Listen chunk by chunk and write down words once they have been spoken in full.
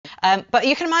But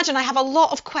you can imagine I have a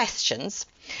lot of questions.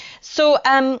 So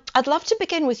I'd love to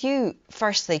begin with you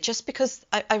firstly, just because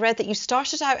I read that you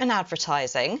started out in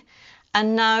advertising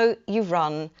and now you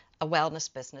run a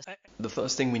wellness business. The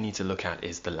first thing we need to look at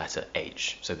is the letter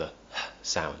H, so the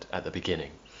sound at the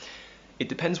beginning. It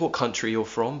depends what country you're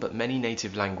from, but many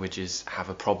native languages have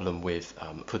a problem with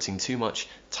putting too much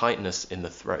tightness in the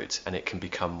throat, and it can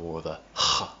become more of a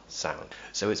sound.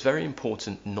 So it's very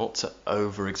important not to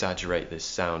over-exaggerate this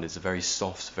sound. It's a very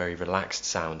soft, very relaxed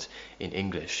sound in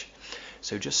English.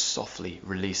 So just softly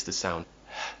release the sound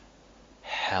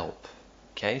help.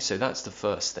 Okay, so that's the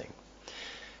first thing.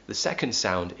 The second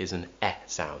sound is an E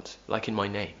sound, like in my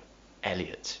name,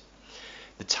 Elliot.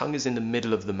 The tongue is in the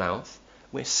middle of the mouth.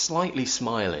 We're slightly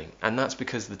smiling, and that's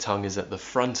because the tongue is at the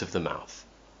front of the mouth.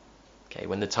 Okay,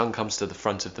 when the tongue comes to the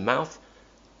front of the mouth,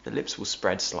 the lips will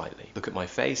spread slightly. Look at my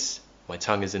face. My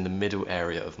tongue is in the middle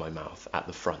area of my mouth, at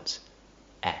the front.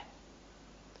 E.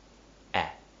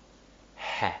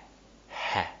 He.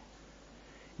 He.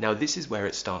 Now this is where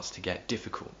it starts to get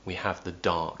difficult. We have the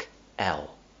dark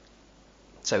L.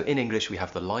 So in English we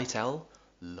have the light L,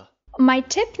 L. My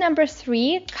tip number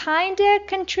 3 kind of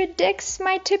contradicts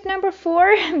my tip number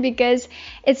 4 because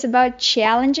it's about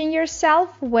challenging yourself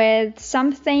with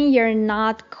something you're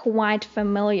not quite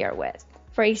familiar with.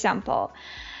 For example,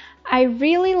 I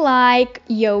really like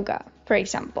yoga, for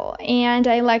example, and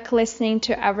I like listening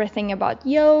to everything about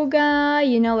yoga,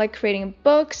 like reading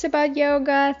books about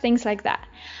yoga, things like that.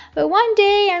 But one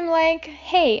day I'm like,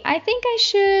 hey, I think I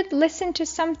should listen to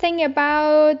something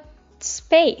about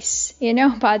space,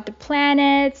 about the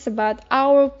planets, about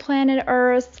our planet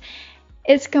Earth.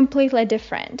 It's completely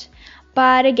different.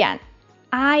 But again,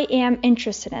 I am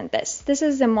interested in this. This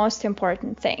is the most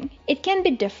important thing. It can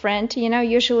be different.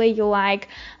 Usually you like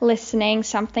listening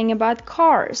something about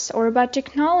cars or about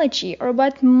technology or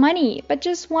about money. But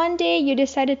just one day you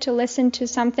decided to listen to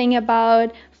something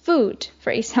about food,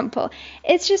 for example.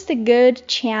 It's just a good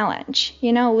challenge,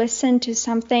 listen to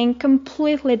something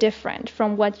completely different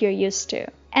from what you're used to.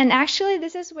 And actually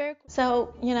this is where...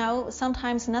 So,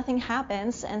 sometimes nothing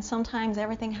happens and sometimes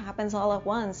everything happens all at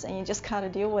once and you just gotta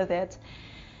deal with it.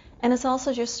 And it's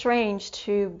also just strange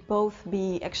to both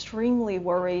be extremely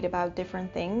worried about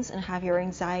different things and have your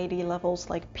anxiety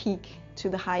levels like peak to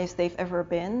the highest they've ever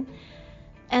been.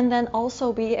 And then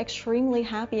also be extremely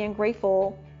happy and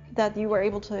grateful that you were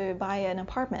able to buy an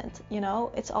apartment.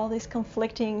 It's all these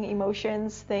conflicting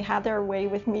emotions. They had their way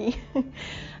with me.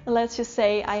 Let's just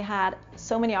say I had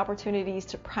so many opportunities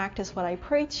to practice what I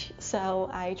preach, so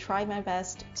I tried my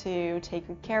best to take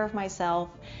good care of myself.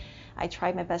 I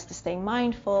tried my best to stay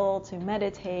mindful, to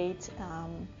meditate,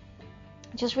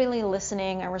 just really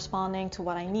listening and responding to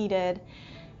what I needed.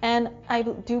 And I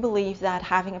do believe that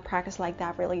having a practice like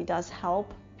that really does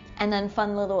help. And then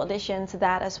fun little addition to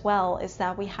that as well is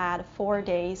that we had 4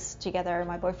 days together,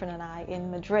 my boyfriend and I,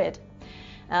 in Madrid.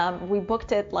 We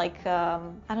booked it like, I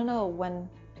don't know when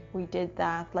we did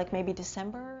that, like maybe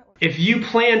December. If you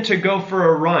plan to go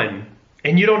for a run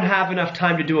and you don't have enough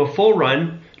time to do a full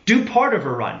run, do part of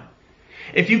a run.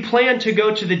 If you plan to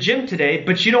go to the gym today,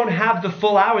 but you don't have the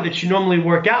full hour that you normally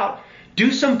work out,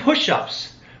 do some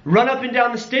push-ups, run up and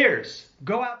down the stairs,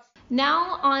 go out.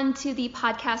 Now on to the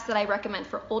podcast that I recommend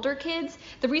for older kids.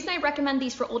 The reason I recommend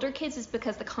these for older kids is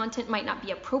because the content might not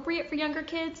be appropriate for younger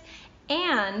kids,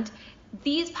 and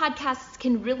these podcasts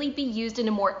can really be used in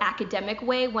a more academic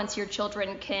way once your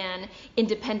children can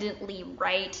independently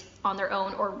write on their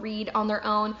own or read on their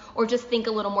own or just think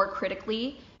a little more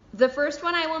critically. The first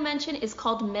one I will mention is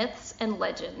called Myths and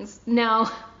Legends. Now,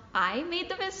 I made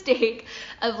the mistake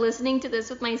of listening to this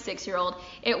with my 6-year-old.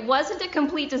 It wasn't a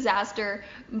complete disaster,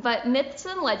 but Myths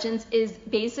and Legends is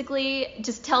basically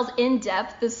just tells in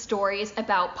depth the stories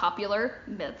about popular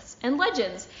myths and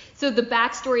legends. So the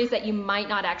backstories that you might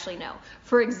not actually know.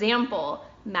 For example,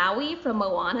 Maui from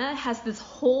Moana has this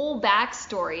whole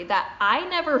backstory that I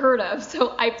never heard of.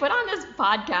 So I put on this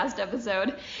podcast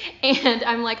episode and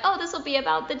I'm like, oh, this will be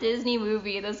about the Disney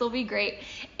movie. This will be great.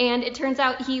 And it turns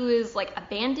out he was like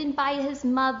abandoned by his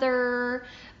mother.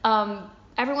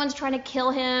 Everyone's trying to kill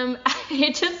him.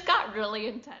 It just got really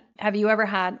intense. Have you ever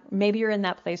had, maybe you're in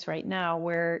that place right now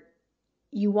where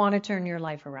you want to turn your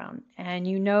life around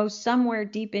and somewhere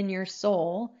deep in your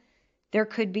soul, there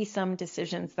could be some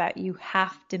decisions that you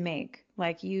have to make.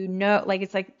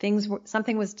 It's like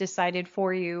something was decided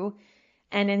for you.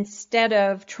 And instead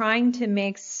of trying to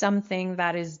make something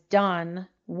that is done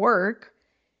work,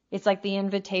 it's like the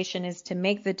invitation is to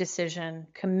make the decision,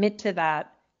 commit to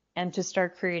that, and to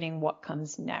start creating what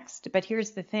comes next. But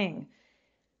here's the thing.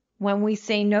 When we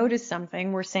say no to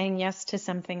something, we're saying yes to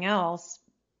something else.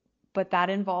 but that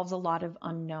involves a lot of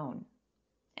unknown.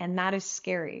 And that is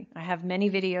scary. I have many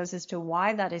videos as to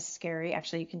why that is scary.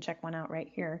 Actually, you can check one out right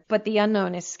here. But the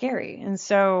unknown is scary. And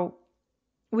so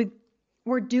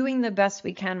we're doing the best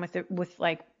we can with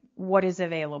like what is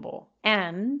available.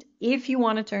 And if you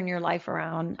want to turn your life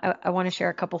around, I want to share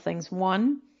a couple things.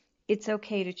 One, it's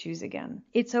okay to choose again.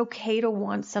 It's okay to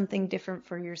want something different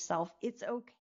for yourself. It's okay.